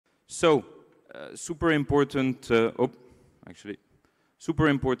So, super important, super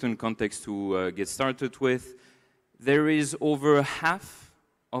important context to get started with. There is over half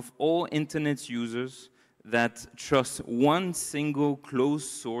of all internet users that trust one single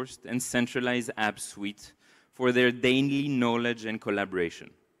closed-sourced and centralized app suite for their daily knowledge and collaboration,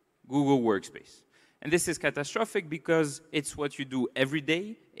 Google Workspace. And this is catastrophic because it's what you do every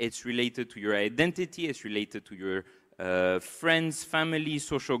day. It's related to your identity. It's related to your friends, family,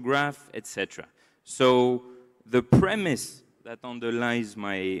 social graph, etc. So the premise that underlies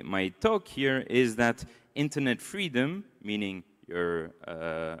my talk here is that internet freedom, meaning your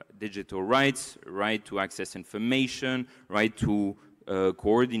digital rights, right to access information, right to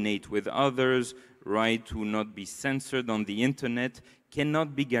coordinate with others, right to not be censored on the internet,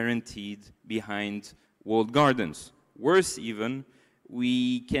 cannot be guaranteed behind walled gardens. Worse even,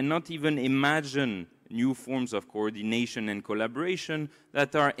 we cannot even imagine new forms of coordination and collaboration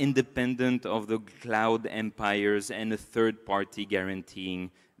that are independent of the cloud empires and a third party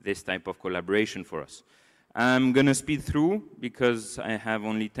guaranteeing this type of collaboration for us. I'm going to speed through because I have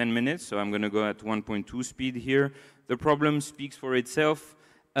only 10 minutes, so I'm going to go at 1.2 speed here. The problem speaks for itself.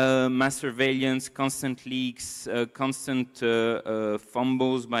 Mass surveillance, constant leaks, constant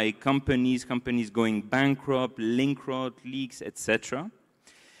fumbles by companies going bankrupt, link rot, leaks, etc.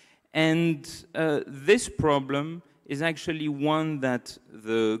 And this problem is actually one that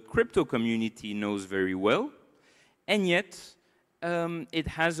the crypto community knows very well, and yet it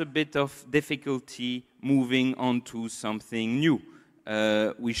has a bit of difficulty moving on to something new.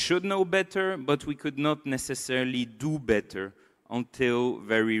 We should know better, but we could not necessarily do better until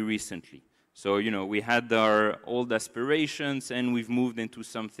very recently. So, you know, we had our old aspirations and we've moved into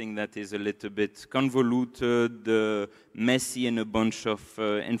something that is a little bit convoluted, messy, and a bunch of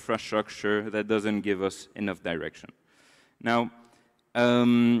infrastructure that doesn't give us enough direction. Now,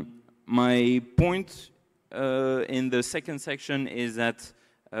 my point in the second section is that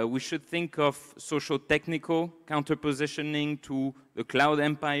we should think of social technical counterpositioning to the cloud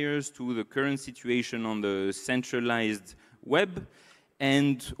empires, to the current situation on the centralized web.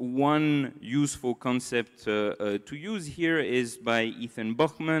 And one useful concept to use here is by Ethan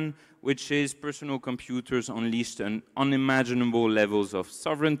Buchman, which is personal computers unleashed on unimaginable levels of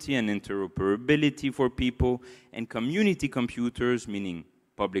sovereignty and interoperability for people, and community computers, meaning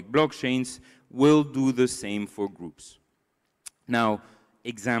public blockchains, will do the same for groups. Now,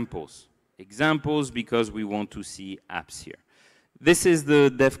 examples. Examples because we want to see apps here. This is the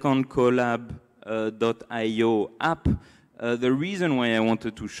Devcon collab.io app. The reason why I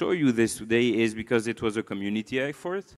wanted to show you this today is because it was a community effort.